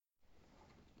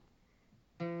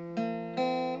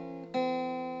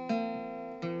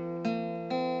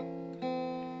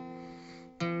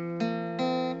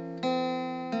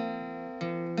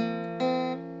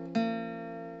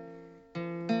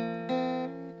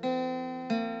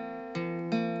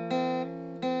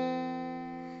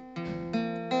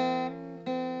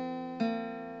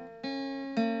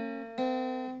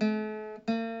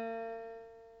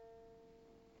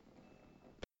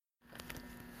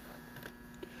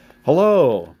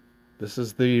Hello, this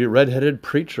is the red-headed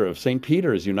preacher of St.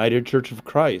 Peter's United Church of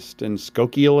Christ in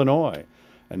Skokie, Illinois,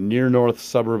 a near-north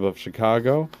suburb of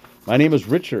Chicago. My name is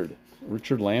Richard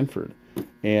Lanford,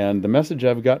 and the message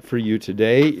I've got for you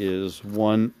today is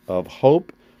one of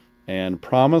hope and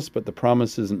promise, but the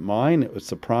promise isn't mine.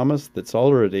 It's a promise that's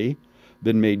already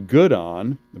been made good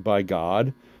on by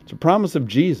God. It's a promise of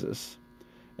Jesus,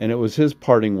 and it was his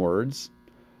parting words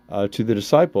to the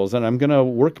disciples. And I'm going to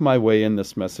work my way in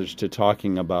this message to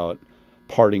talking about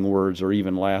parting words or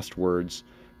even last words.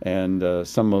 And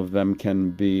some of them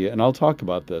can be, and I'll talk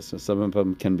about this, and some of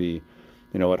them can be,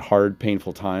 at hard,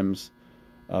 painful times.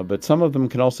 But some of them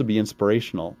can also be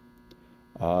inspirational,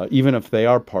 even if they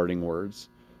are parting words.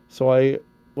 So I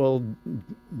will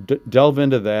delve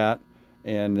into that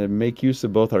and make use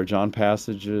of both our John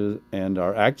passages and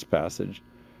our Acts passage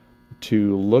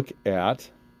to look at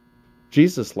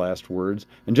Jesus' last words,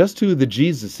 and just who the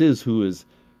Jesus is who is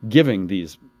giving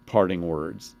these parting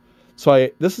words. So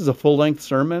this is a full-length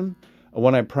sermon.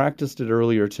 When I practiced it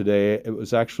earlier today, it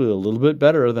was actually a little bit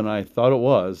better than I thought it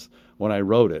was when I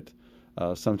wrote it.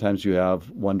 Sometimes you have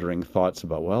wondering thoughts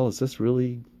about, well, is this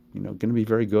really, going to be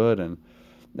very good?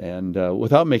 And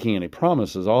without making any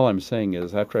promises, all I'm saying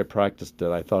is after I practiced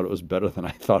it, I thought it was better than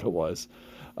I thought it was.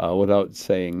 Without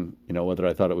saying, whether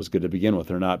I thought it was good to begin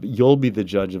with or not. But you'll be the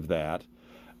judge of that.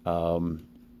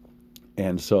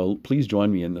 And so please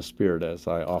join me in the Spirit as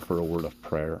I offer a word of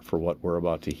prayer for what we're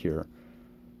about to hear.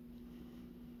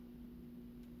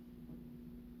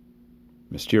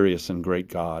 Mysterious and great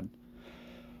God,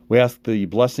 we ask the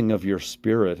blessing of your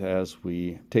Spirit as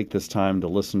we take this time to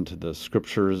listen to the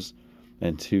Scriptures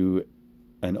and to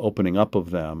an opening up of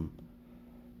them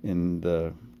in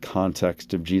the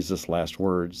context of Jesus' last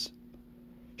words.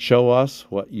 Show us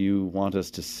what you want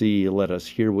us to see. Let us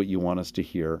hear what you want us to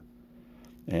hear,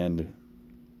 and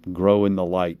grow in the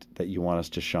light that you want us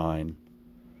to shine.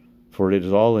 For it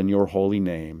is all in your holy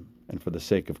name and for the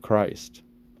sake of Christ.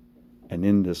 And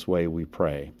in this way we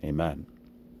pray. Amen.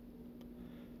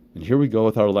 And here we go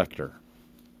with our lector.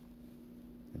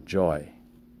 Enjoy.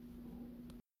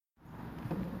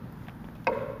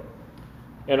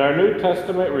 In our New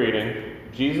Testament reading,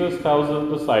 Jesus tells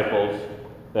his disciples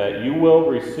that you will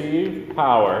receive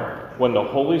power when the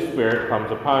Holy Spirit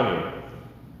comes upon you,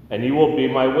 and you will be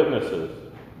my witnesses.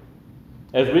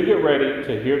 As we get ready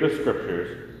to hear the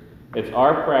Scriptures, it's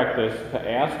our practice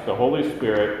to ask the Holy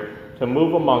Spirit to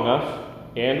move among us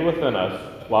and within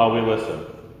us while we listen.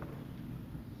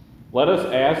 Let us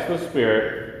ask the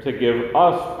Spirit to give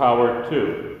us power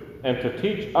too, and to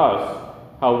teach us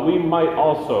how we might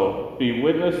also be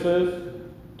witnesses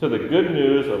to the good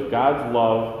news of God's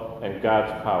love and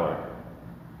God's power.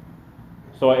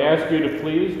 So I ask you to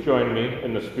please join me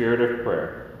in the spirit of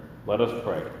prayer. Let us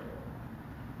pray.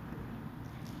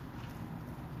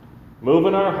 Move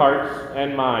in our hearts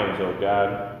and minds, O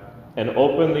God, and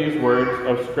open these words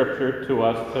of Scripture to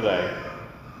us today.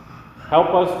 Help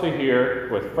us to hear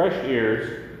with fresh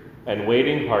ears and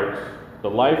waiting hearts the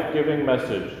life-giving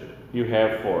message you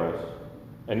have for us.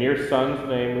 In your Son's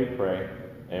name we pray.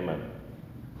 Amen.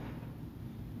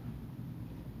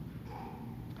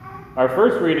 Our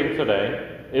first reading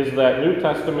today is that New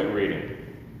Testament reading.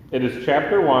 It is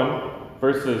chapter 1,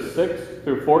 verses 6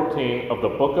 through 14 of the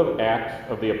book of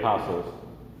Acts of the Apostles.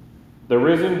 The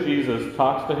risen Jesus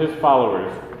talks to his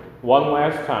followers one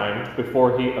last time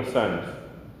before he ascends,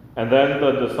 and then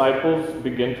the disciples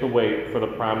begin to wait for the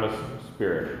promised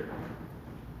Spirit.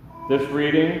 This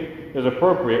reading is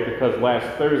appropriate because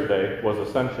last Thursday was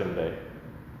Ascension Day.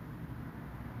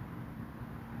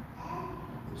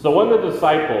 So when the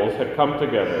disciples had come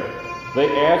together, they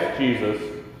asked Jesus,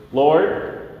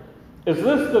 Lord, is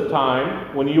this the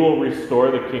time when you will restore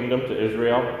the kingdom to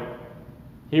Israel?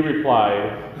 He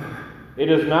replied, it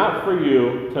is not for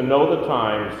you to know the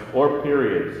times or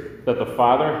periods that the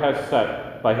Father has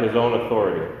set by his own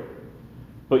authority,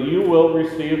 but you will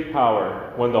receive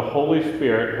power when the Holy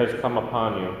Spirit has come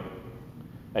upon you,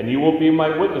 and you will be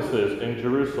my witnesses in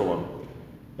Jerusalem,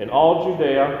 in all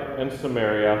Judea and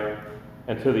Samaria,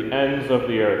 and to the ends of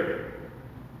the earth.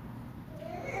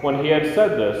 When he had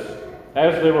said this,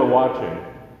 as they were watching,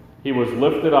 he was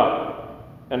lifted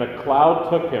up, and a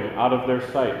cloud took him out of their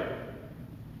sight.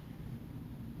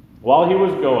 While he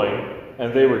was going,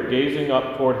 and they were gazing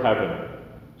up toward heaven,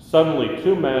 suddenly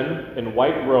two men in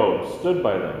white robes stood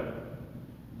by them.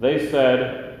 They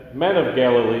said, Men of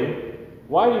Galilee,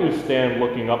 why do you stand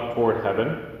looking up toward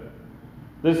heaven?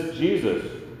 This Jesus,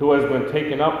 who has been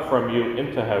taken up from you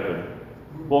into heaven,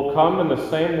 will come in the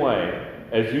same way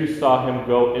as you saw him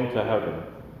go into heaven.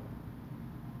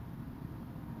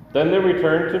 Then they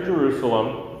returned to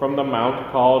Jerusalem from the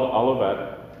mount called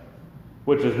Olivet,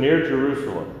 which is near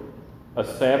Jerusalem, a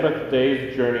Sabbath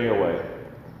day's journey away.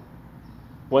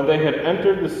 When they had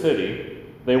entered the city,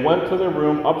 they went to the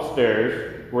room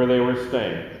upstairs where they were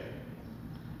staying.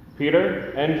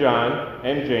 Peter and John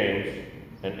and James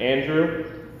and Andrew,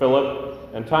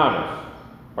 Philip and Thomas,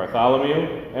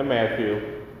 Bartholomew and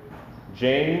Matthew,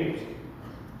 James,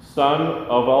 son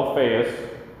of Alphaeus,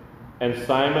 and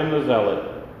Simon the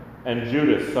Zealot, and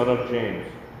Judas, son of James.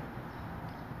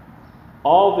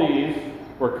 All these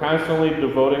were constantly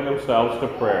devoting themselves to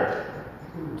prayer,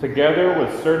 together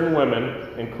with certain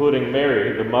women, including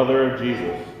Mary, the mother of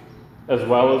Jesus, as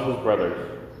well as his brothers.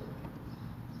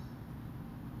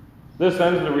 This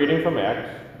ends the reading from Acts.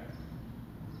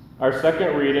 Our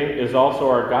second reading is also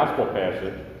our gospel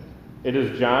passage. It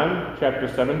is John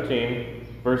chapter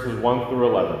 17, verses 1 through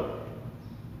 11.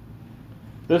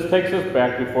 This takes us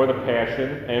back before the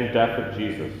passion and death of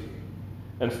Jesus.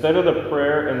 Instead of the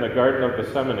prayer in the Garden of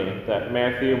Gethsemane that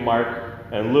Matthew, Mark,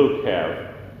 and Luke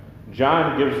have,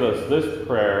 John gives us this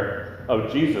prayer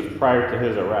of Jesus prior to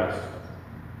his arrest.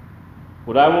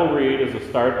 What I will read is the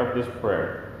start of this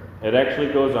prayer. It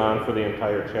actually goes on for the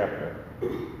entire chapter.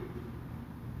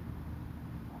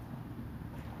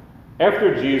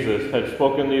 After Jesus had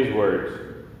spoken these words,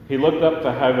 he looked up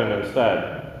to heaven and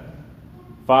said,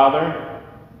 "Father,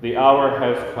 the hour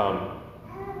has come.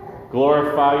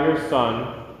 Glorify your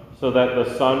Son, so that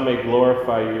the Son may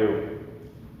glorify you,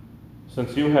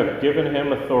 since you have given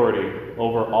him authority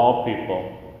over all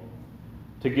people,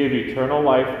 to give eternal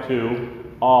life to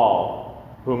all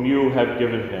whom you have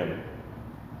given him.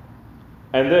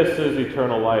 And this is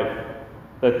eternal life,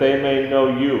 that they may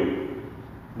know you,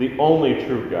 the only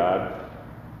true God,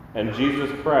 and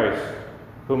Jesus Christ,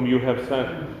 whom you have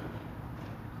sent.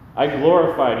 I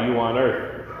glorified you on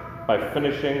earth by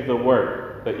finishing the work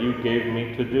that you gave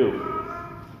me to do.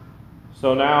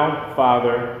 So now,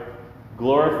 Father,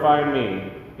 glorify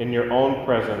me in your own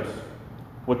presence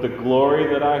with the glory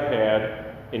that I had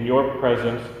in your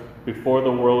presence before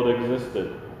the world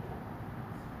existed.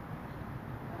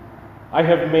 I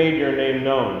have made your name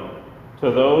known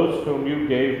to those whom you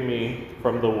gave me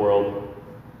from the world.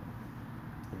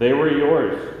 They were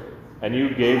yours, and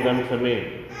you gave them to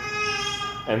me,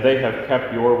 and they have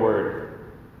kept your word.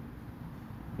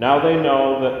 Now they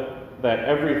know that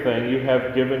everything you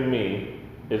have given me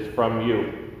is from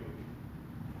you.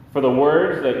 For the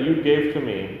words that you gave to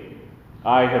me,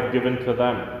 I have given to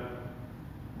them,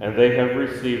 and they have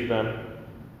received them,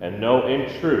 and know in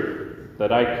truth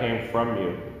that I came from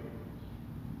you.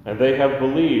 And they have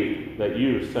believed that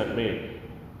you sent me.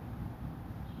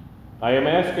 I am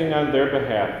asking on their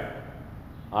behalf.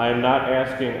 I am not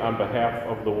asking on behalf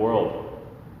of the world,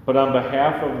 but on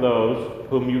behalf of those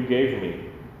whom you gave me,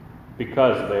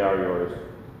 because they are yours.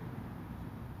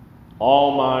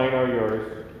 All mine are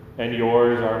yours, and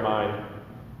yours are mine,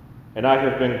 and I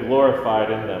have been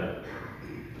glorified in them.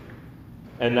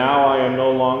 And now I am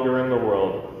no longer in the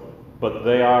world, but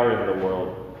they are in the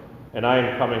world, and I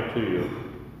am coming to you.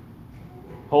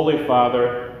 Holy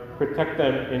Father, protect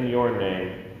them in your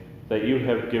name that you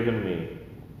have given me,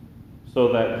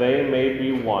 so that they may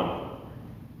be one,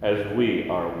 as we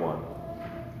are one."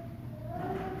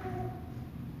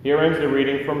 Here ends the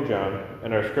reading from John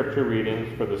and our scripture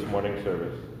readings for this morning's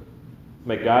service.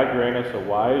 May God grant us a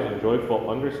wise and joyful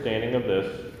understanding of this,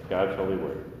 God's holy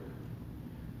word.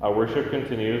 Our worship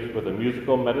continues with a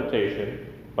musical meditation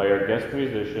by our guest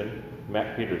musician,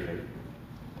 Matt Peterson.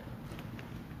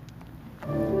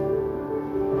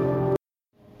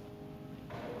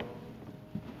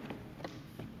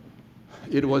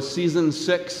 It was season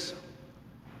 6,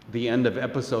 the end of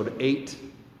episode 8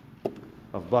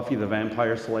 of Buffy the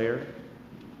Vampire Slayer.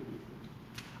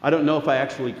 I don't know if I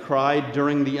actually cried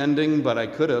during the ending, but I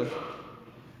could have.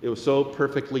 It was so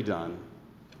perfectly done.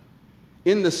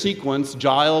 In the sequence,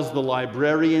 Giles the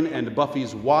librarian and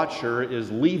Buffy's watcher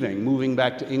is leaving, moving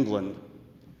back to England.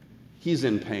 He's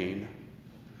in pain.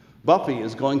 Buffy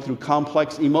is going through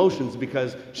complex emotions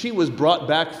because she was brought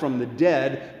back from the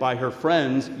dead by her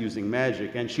friends using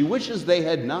magic, and she wishes they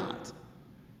had not,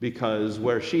 because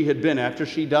where she had been after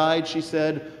she died, she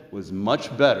said, was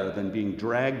much better than being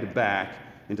dragged back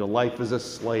into life as a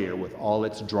slayer with all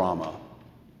its drama.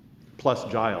 Plus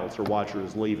Giles, her watcher,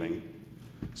 is leaving,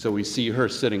 so we see her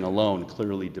sitting alone,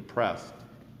 clearly depressed.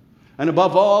 And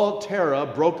above all, Tara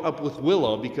broke up with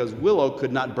Willow because Willow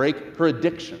could not break her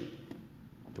addiction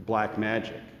to black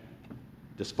magic.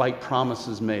 Despite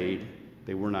promises made,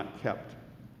 they were not kept.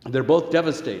 They're both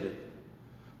devastated.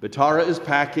 But Tara is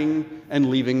packing and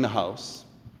leaving the house.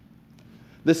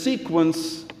 The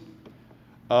sequence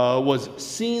was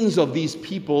scenes of these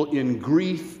people in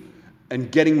grief and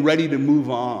getting ready to move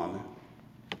on,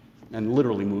 and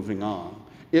literally moving on.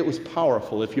 It was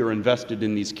powerful if you're invested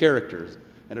in these characters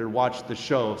and had watched the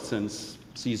show since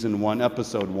season 1,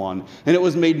 episode 1. And it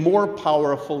was made more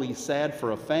powerfully sad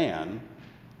for a fan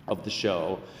of the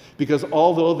show because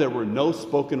although there were no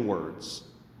spoken words,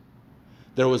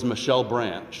 there was Michelle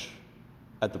Branch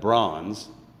at the Bronze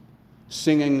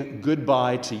singing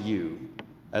Goodbye to You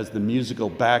as the musical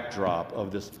backdrop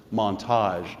of this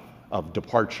montage of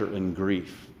departure and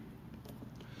grief.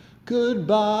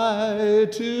 Goodbye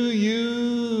to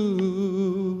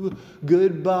you,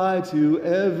 goodbye to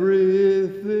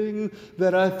everything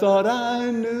that I thought I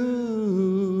knew.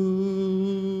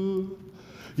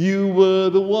 You were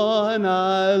the one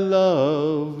I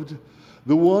loved,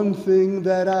 the one thing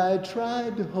that I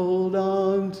tried to hold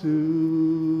on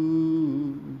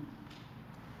to.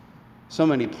 So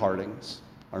many partings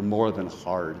are more than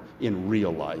hard in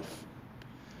real life.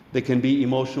 They can be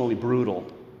emotionally brutal,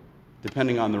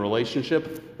 depending on the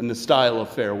relationship and the style of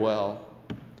farewell.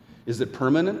 Is it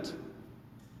permanent?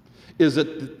 Is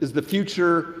the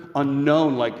future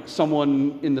unknown, like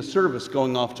someone in the service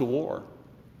going off to war?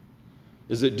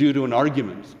 Is it due to an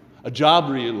argument, a job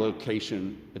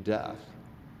relocation, a death?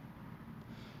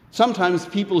 Sometimes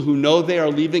people who know they are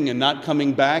leaving and not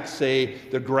coming back, say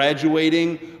they're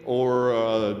graduating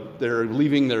or they're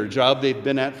leaving their job they've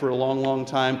been at for a long, long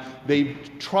time, they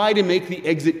try to make the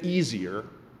exit easier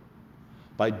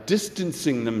by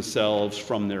distancing themselves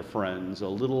from their friends a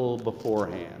little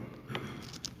beforehand.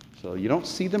 So you don't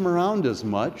see them around as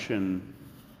much, and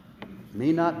it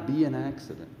may not be an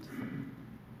accident.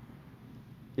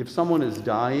 If someone is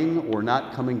dying or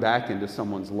not coming back into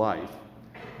someone's life,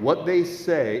 what they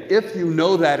say, if you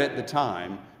know that at the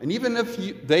time, and even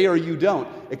if they or you don't,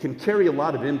 it can carry a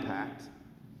lot of impact.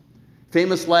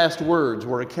 Famous last words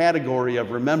were a category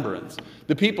of remembrance.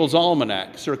 The People's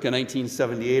Almanac, circa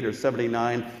 1978 or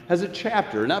 79, has a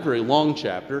chapter, not a very long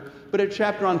chapter, but a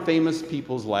chapter on famous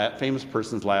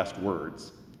person's last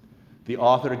words. The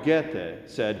author Goethe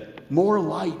said, "More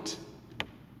light."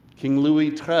 King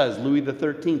Louis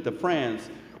XIII of France,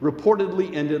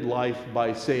 reportedly ended life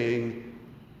by saying,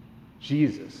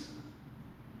 "Jesus."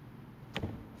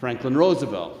 Franklin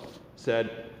Roosevelt said,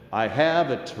 "I have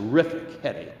a terrific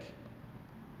headache."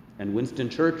 And Winston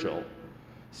Churchill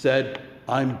said,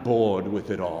 "I'm bored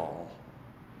with it all."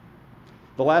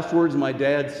 The last words my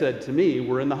dad said to me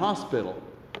were in the hospital.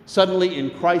 Suddenly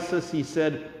in crisis, he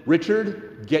said,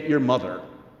 "Richard, get your mother."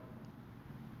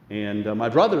 And my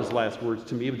brother's last words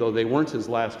to me, though they weren't his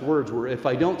last words, were, "If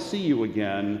I don't see you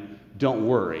again, don't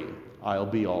worry, I'll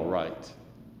be all right."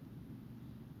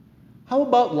 How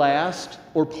about last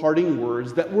or parting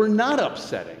words that were not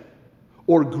upsetting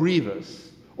or grievous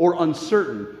or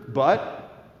uncertain,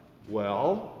 but,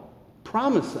 well,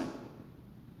 promising?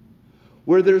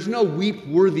 Where there's no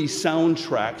weep-worthy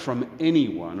soundtrack from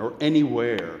anyone or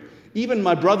anywhere. Even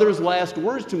my brother's last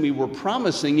words to me were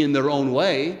promising in their own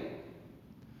way.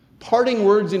 Parting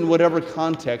words in whatever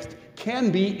context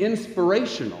can be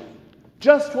inspirational,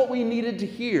 just what we needed to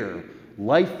hear,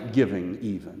 life-giving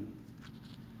even.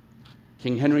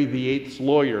 King Henry VIII's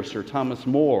lawyer, Sir Thomas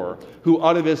More, who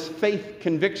out of his faith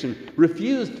conviction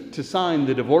refused to sign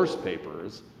the divorce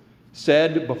papers,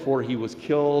 said before he was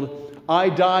killed, "I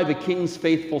die the king's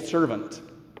faithful servant,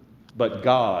 but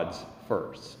God's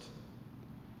first."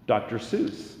 Dr.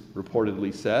 Seuss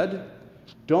reportedly said,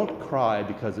 "Don't cry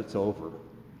because it's over.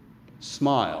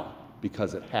 Smile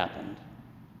because it happened."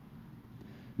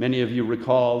 Many of you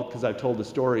recall, because I've told the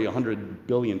story 100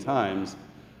 billion times,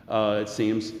 it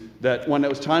seems, that when it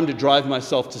was time to drive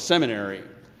myself to seminary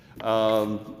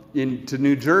into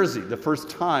New Jersey, the first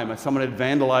time someone had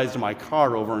vandalized my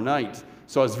car overnight.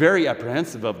 So I was very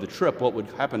apprehensive of the trip, what would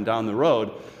happen down the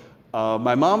road.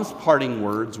 My mom's parting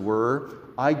words were,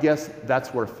 "I guess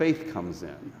that's where faith comes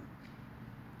in."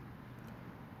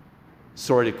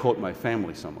 Sorry to quote my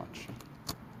family so much.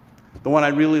 The one I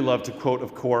really love to quote,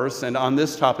 of course, and on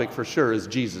this topic for sure, is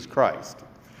Jesus Christ.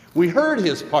 We heard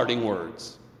his parting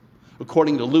words.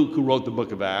 According to Luke, who wrote the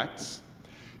book of Acts,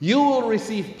 "You will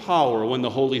receive power when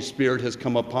the Holy Spirit has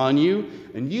come upon you,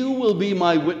 and you will be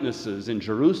my witnesses in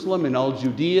Jerusalem and all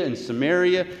Judea and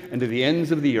Samaria and to the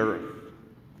ends of the earth."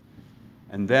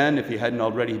 And then, if he hadn't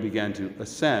already, he began to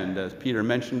ascend. As Peter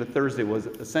mentioned, Thursday was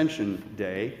Ascension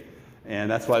Day, and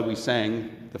that's why we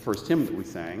sang the first hymn that we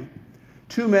sang.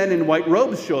 Two men in white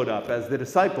robes showed up as the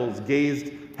disciples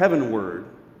gazed heavenward.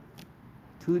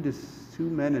 Two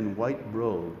men in white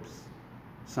robes.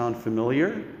 Sound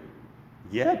familiar?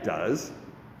 Yeah, it does.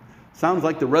 Sounds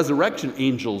like the resurrection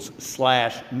angels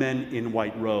 / men in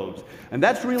white robes. And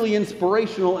that's really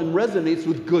inspirational and resonates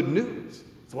with good news.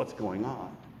 It's what's going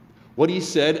on. What he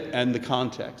said and the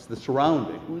context, the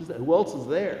surrounding. Who else is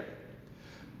there?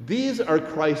 These are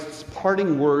Christ's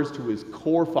parting words to his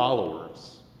core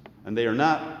followers. And they are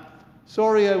not,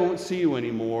 sorry, I won't see you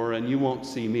anymore, and you won't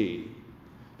see me.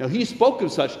 Now, he spoke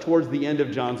of such towards the end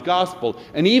of John's gospel.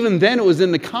 And even then, it was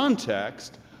in the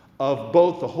context of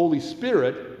both the Holy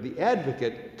Spirit, the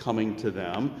advocate, coming to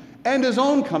them, and his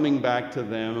own coming back to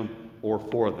them or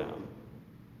for them.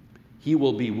 He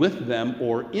will be with them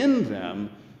or in them.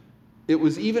 It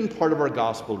was even part of our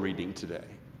gospel reading today.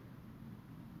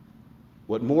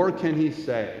 What more can he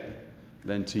say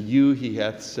than to you he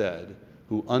hath said,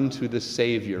 who unto the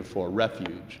Savior for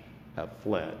refuge have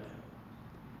fled?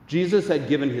 Jesus had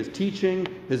given his teaching,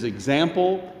 his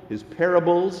example, his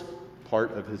parables,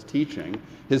 part of his teaching,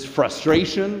 his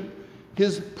frustration,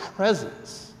 his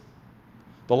presence.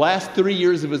 The last 3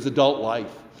 years of his adult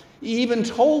life, he even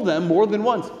told them more than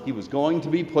once he was going to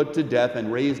be put to death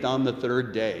and raised on the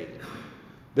third day.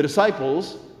 The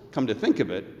disciples, come to think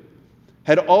of it,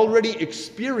 had already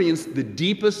experienced the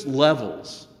deepest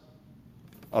levels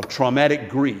of traumatic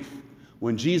grief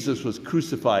when Jesus was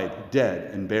crucified,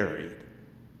 dead, and buried.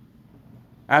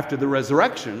 After the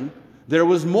resurrection, there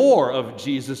was more of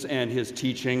Jesus and his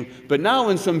teaching, but now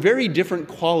in some very different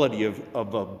quality of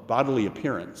a bodily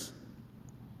appearance.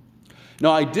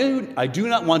 Now, I do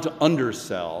not want to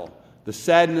undersell the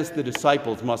sadness the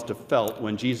disciples must have felt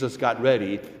when Jesus got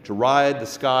ready to ride the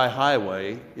sky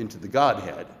highway into the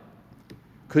Godhead.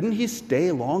 Couldn't he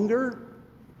stay longer?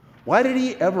 Why did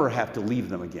he ever have to leave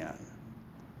them again?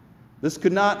 This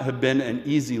could not have been an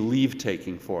easy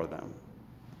leave-taking for them.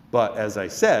 But as I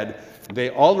said, they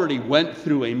already went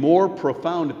through a more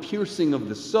profound piercing of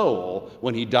the soul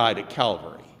when he died at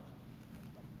Calvary.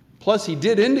 Plus, he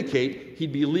did indicate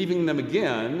he'd be leaving them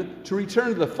again to return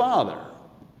to the Father.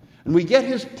 And we get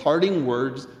his parting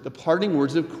words, the parting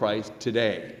words of Christ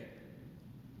today.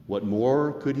 What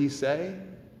more could he say?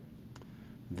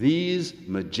 These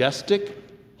majestic,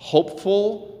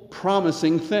 hopeful,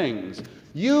 promising things.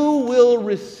 You will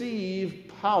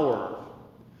receive power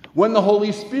when the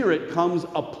Holy Spirit comes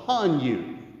upon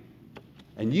you,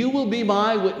 and you will be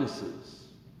my witnesses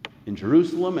in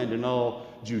Jerusalem and in all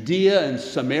Judea and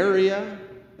Samaria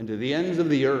and to the ends of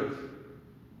the earth.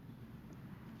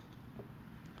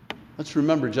 Let's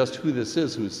remember just who this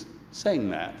is who's saying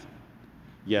that.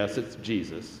 Yes, it's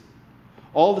Jesus.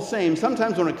 All the same,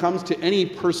 sometimes when it comes to any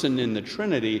person in the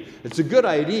Trinity, it's a good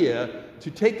idea to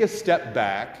take a step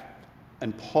back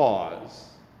and pause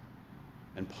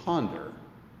and ponder.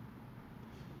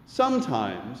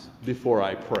 Sometimes, before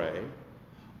I pray,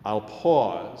 I'll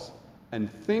pause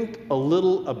and think a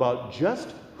little about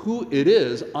just who it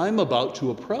is I'm about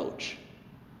to approach.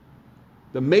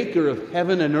 The maker of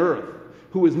heaven and earth,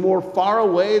 who is more far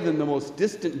away than the most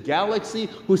distant galaxy,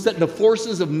 who set the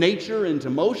forces of nature into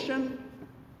motion.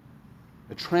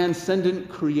 A transcendent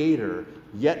creator,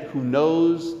 yet who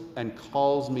knows and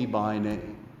calls me by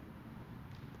name.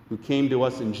 Who came to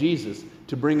us in Jesus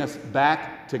to bring us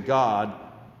back to God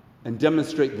and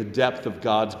demonstrate the depth of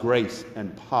God's grace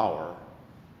and power,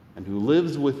 and who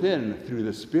lives within through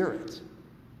the Spirit,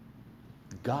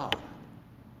 God.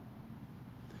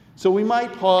 So we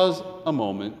might pause a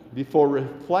moment before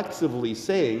reflexively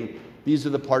saying these are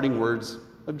the parting words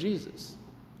of Jesus.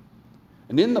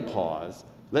 And in the pause,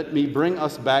 let me bring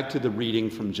us back to the reading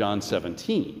from John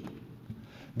 17.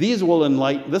 This will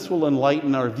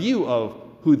enlighten our view of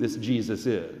who this Jesus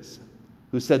is,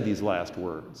 who said these last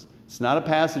words. It's not a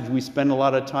passage we spend a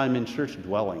lot of time in church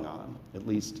dwelling on, at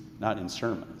least not in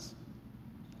sermons.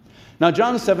 Now,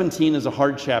 John 17 is a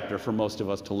hard chapter for most of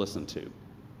us to listen to.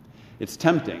 It's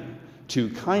tempting to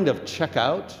kind of check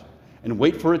out and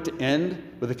wait for it to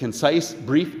end with a concise,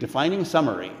 brief, defining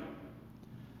summary.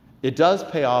 It does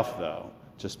pay off, though,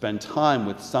 to spend time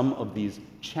with some of these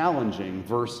challenging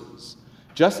verses,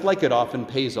 just like it often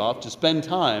pays off to spend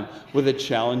time with a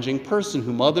challenging person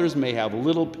whom others may have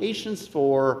little patience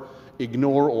for,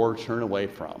 ignore, or turn away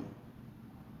from.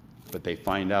 But they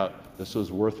find out this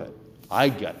was worth it. I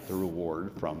get the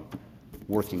reward from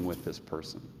working with this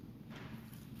person.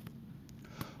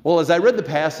 Well, as I read the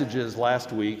passages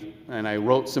last week, and I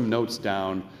wrote some notes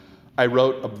down, I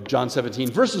wrote of John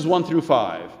 17, verses 1 through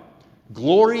 5.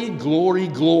 Glory, glory,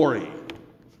 glory.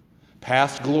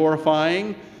 Past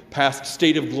glorifying, past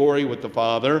state of glory with the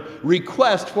Father,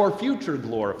 request for future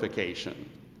glorification.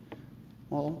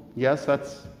 Well, yes,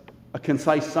 that's a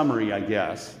concise summary, I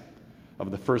guess,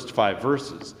 of the first 5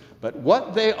 verses. But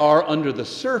what they are under the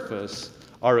surface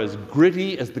are as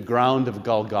gritty as the ground of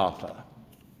Golgotha.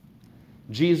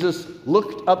 Jesus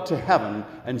looked up to heaven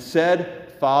and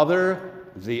said, "Father,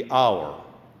 the hour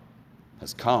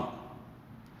has come.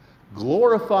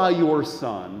 Glorify your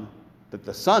Son, that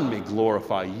the Son may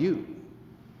glorify you,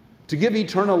 to give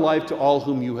eternal life to all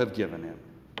whom you have given him."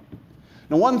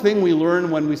 Now, one thing we learn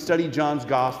when we study John's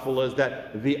gospel is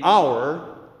that the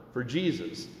hour for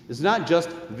Jesus is not just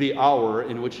the hour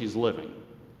in which he's living.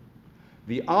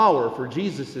 The hour for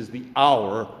Jesus is the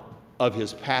hour of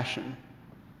his passion,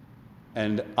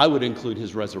 and I would include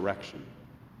his resurrection.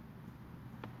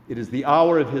 It is the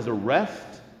hour of his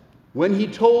arrest, when he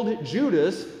told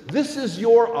Judas, "This is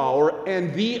your hour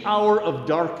and the hour of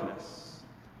darkness."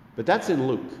 But that's in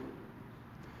Luke.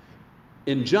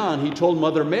 In John, he told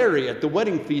Mother Mary at the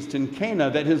wedding feast in Cana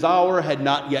that his hour had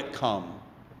not yet come.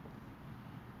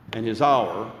 And his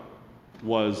hour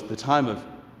was the time of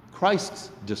Christ's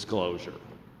disclosure.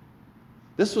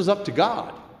 This was up to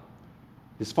God.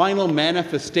 His final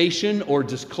manifestation or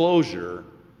disclosure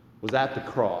was at the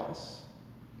cross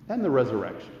and the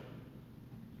resurrection.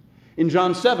 In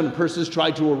John 7, Persis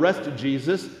tried to arrest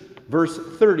Jesus. Verse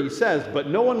 30 says, "But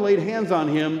no one laid hands on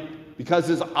him because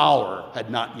his hour had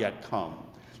not yet come."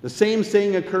 The same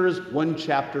saying occurs one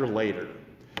chapter later.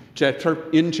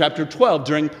 In chapter 12,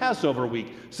 during Passover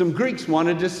week, some Greeks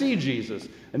wanted to see Jesus.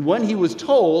 And when he was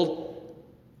told,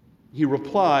 he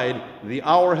replied, "The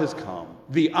hour has come.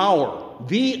 The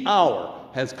hour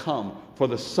has come for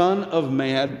the Son of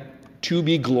Man to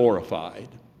be glorified."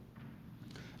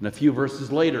 And a few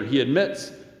verses later, he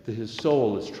admits that his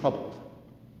soul is troubled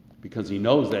because he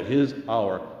knows that his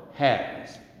hour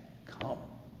has come.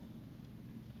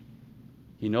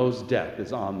 He knows death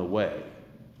is on the way.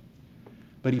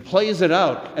 But he plays it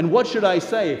out. "And what should I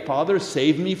say? Father,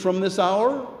 save me from this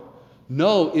hour?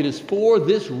 No, it is for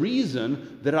this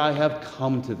reason that I have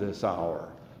come to this hour.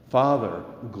 Father,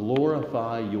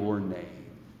 glorify your name."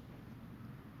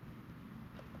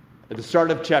 At the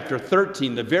start of chapter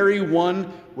 13, the very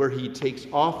one where he takes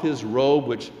off his robe,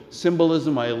 which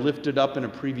symbolism I lifted up in a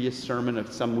previous sermon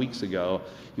of some weeks ago,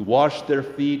 he washed their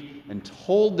feet and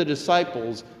told the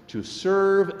disciples to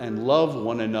serve and love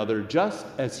one another just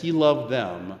as he loved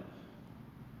them.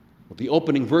 Well, the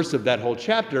opening verse of that whole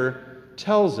chapter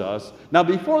tells us, now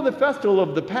before the festival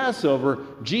of the Passover,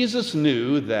 Jesus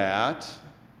knew that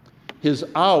his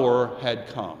hour had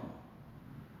come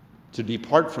to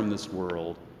depart from this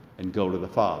world and go to the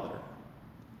Father.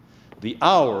 The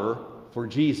hour for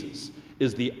Jesus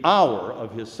is the hour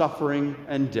of his suffering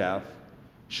and death,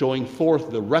 showing forth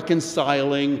the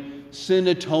reconciling,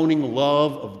 sin-atoning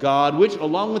love of God, which,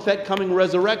 along with that coming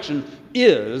resurrection,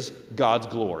 is God's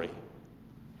glory.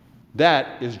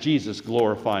 That is Jesus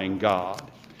glorifying God.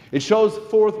 It shows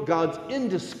forth God's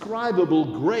indescribable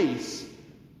grace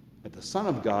at the Son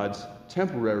of God's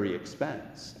temporary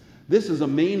expense. This is a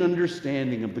main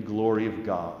understanding of the glory of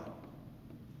God.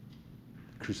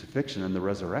 The crucifixion and the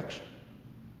resurrection.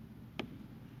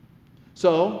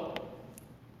 So,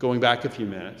 going back a few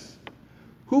minutes,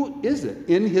 who is it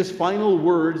in his final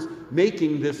words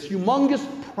making this humongous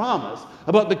promise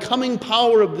about the coming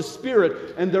power of the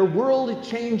Spirit and their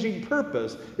world-changing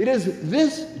purpose? It is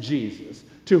this Jesus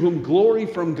to whom glory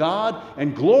from God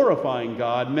and glorifying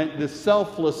God meant this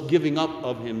selfless giving up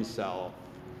of himself.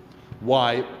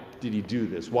 Why did he do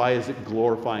this? Why is it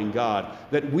glorifying God?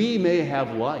 That we may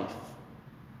have life.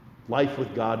 Life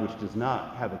with God which does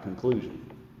not have a conclusion.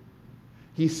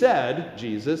 He said,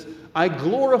 Jesus, "I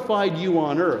glorified you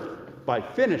on earth by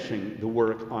finishing the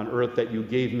work on earth that you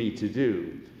gave me to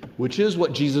do," which is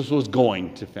what Jesus was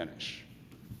going to finish.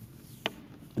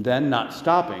 And then, not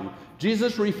stopping,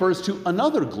 Jesus refers to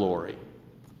another glory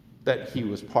that he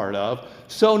was part of.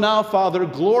 "So now, Father,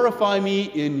 glorify me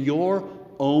in your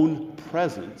own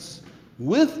presence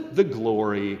with the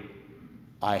glory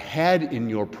I had in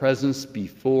your presence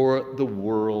before the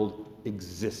world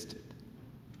existed."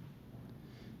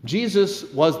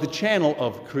 Jesus was the channel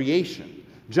of creation.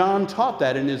 John taught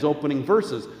that in his opening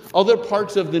verses. Other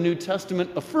parts of the New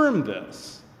Testament affirm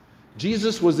this.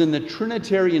 Jesus was in the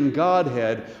Trinitarian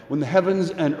Godhead when the heavens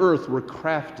and earth were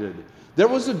crafted. There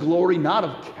was a glory not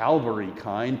of Calvary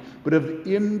kind, but of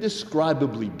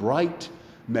indescribably bright,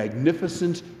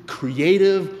 magnificent,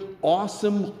 creative,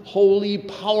 awesome, holy,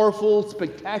 powerful,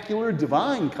 spectacular,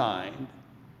 divine kind.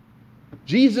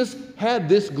 Jesus had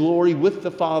this glory with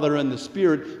the Father and the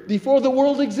Spirit before the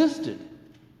world existed.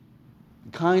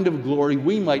 The kind of glory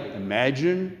we might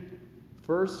imagine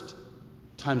first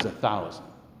times 1,000.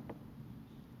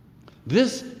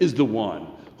 This is the one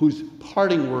whose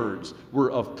parting words were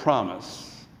of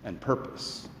promise and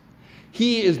purpose.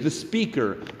 He is the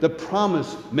speaker, the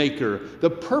promise maker, the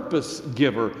purpose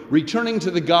giver, returning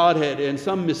to the Godhead in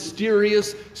some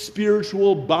mysterious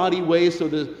spiritual body way so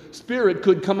the Spirit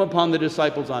could come upon the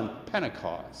disciples on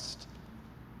Pentecost.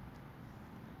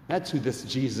 That's who this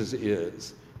Jesus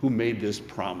is, who made this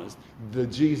promise. The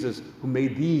Jesus who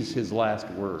made these his last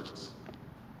words.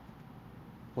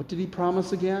 What did he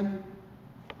promise again?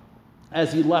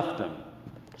 As he left them,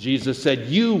 Jesus said,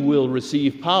 "You will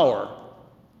receive power."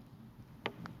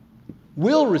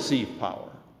 Will receive power.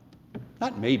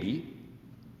 Not maybe.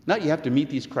 Not you have to meet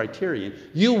these criteria.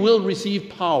 You will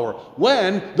receive power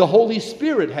when the Holy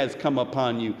Spirit has come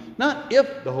upon you. Not if,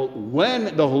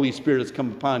 when the Holy Spirit has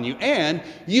come upon you. And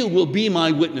you will be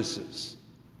my witnesses.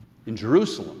 In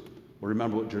Jerusalem. Well,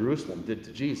 remember what Jerusalem did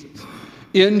to Jesus.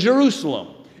 In Jerusalem.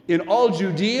 In all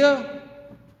Judea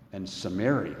and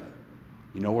Samaria.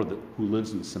 You know who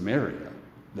lives in Samaria?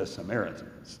 The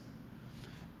Samaritans.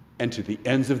 And to the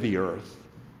ends of the earth.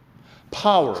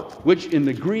 Power, which in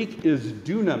the Greek is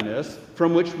dunamis,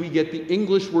 from which we get the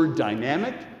English word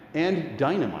dynamic and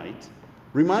dynamite,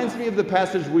 reminds me of the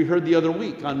passage we heard the other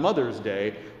week on Mother's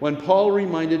Day, when Paul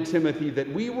reminded Timothy that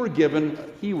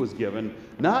he was given,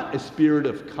 not a spirit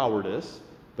of cowardice,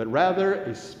 but rather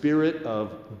a spirit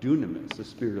of dunamis, a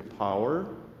spirit of power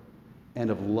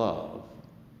and of love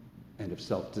and of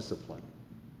self-discipline.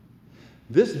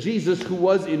 This Jesus, who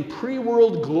was in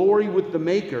pre-world glory with the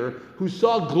Maker, who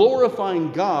saw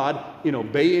glorifying God in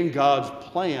obeying God's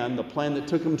plan, the plan that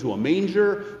took him to a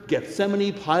manger,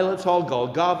 Gethsemane, Pilate's Hall,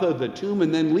 Golgotha, the tomb,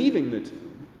 and then leaving the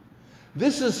tomb.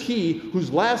 This is he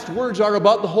whose last words are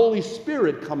about the Holy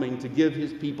Spirit coming to give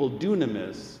his people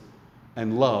dunamis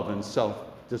and love and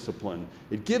self-discipline.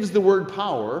 It gives the word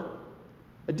power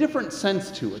a different sense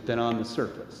to it than on the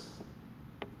surface,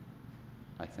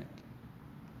 I think.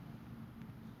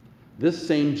 This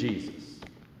same Jesus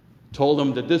told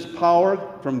them that this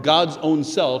power from God's own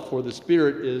self, for the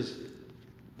Spirit is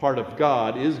part of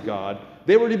God, is God,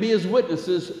 they were to be his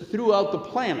witnesses throughout the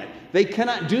planet. They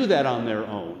cannot do that on their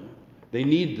own. They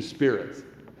need the Spirit.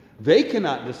 They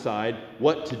cannot decide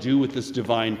what to do with this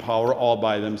divine power all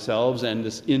by themselves and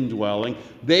this indwelling.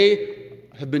 They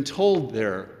have been told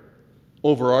their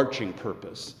overarching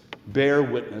purpose: bear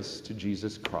witness to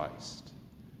Jesus Christ.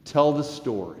 Tell the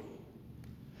story.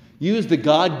 Use the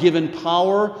God-given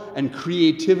power and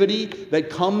creativity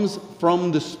that comes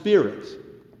from the Spirit.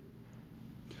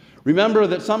 Remember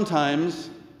that sometimes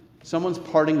someone's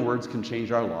parting words can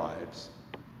change our lives,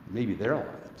 maybe their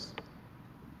lives.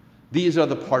 These are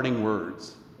the parting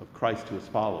words of Christ to his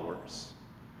followers.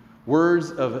 Words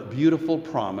of beautiful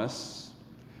promise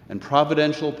and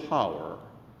providential power,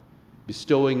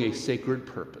 bestowing a sacred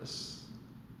purpose.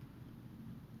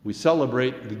 We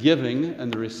celebrate the giving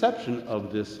and the reception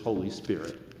of this Holy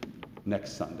Spirit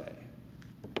next Sunday.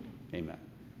 Amen.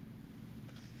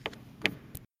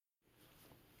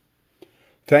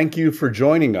 Thank you for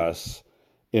joining us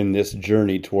in this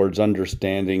journey towards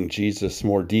understanding Jesus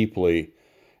more deeply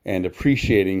and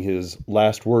appreciating his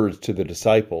last words to the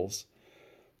disciples.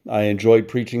 I enjoyed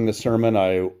preaching the sermon.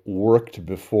 I worked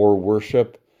before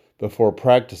worship, before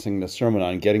practicing the sermon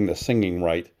on getting the singing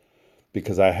right,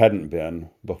 because I hadn't been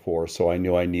before, so I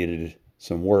knew I needed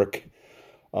some work.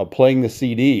 Playing the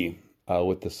CD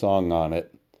with the song on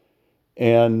it.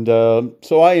 And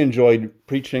so I enjoyed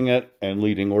preaching it and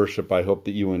leading worship. I hope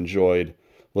that you enjoyed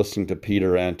listening to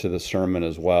Peter and to the sermon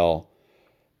as well.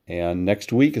 And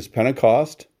next week is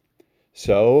Pentecost.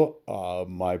 So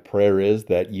my prayer is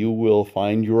that you will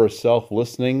find yourself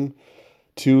listening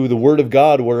to the Word of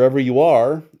God wherever you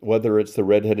are, whether it's the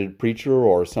Red-Headed Preacher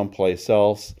or someplace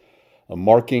else,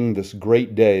 marking this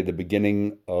great day, the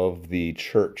beginning of the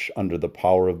church under the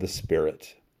power of the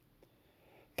Spirit.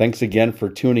 Thanks again for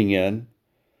tuning in,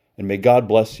 and may God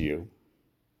bless you,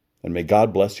 and may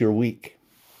God bless your week.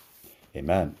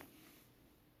 Amen.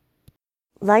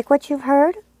 Like what you've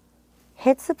heard?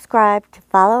 Hit subscribe to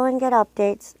follow and get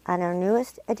updates on our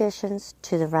newest additions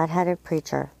to the Red-Headed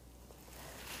Preacher.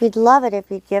 We'd love it if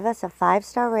you'd give us a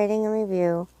 5-star rating and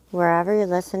review wherever you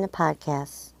listen to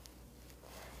podcasts.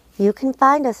 You can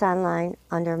find us online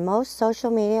under most social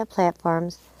media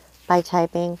platforms by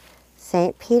typing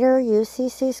St. Peter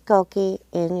UCC Skokie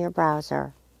in your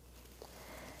browser.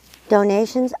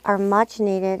 Donations are much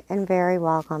needed and very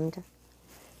welcomed.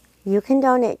 You can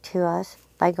donate to us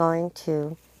by going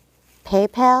to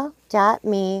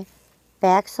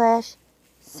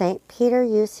paypal.me/St. Peter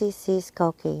UCC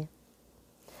Skokie.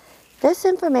 This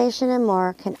information and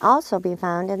more can also be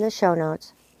found in the show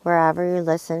notes wherever you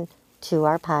listen to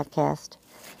our podcast.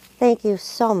 Thank you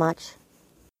so much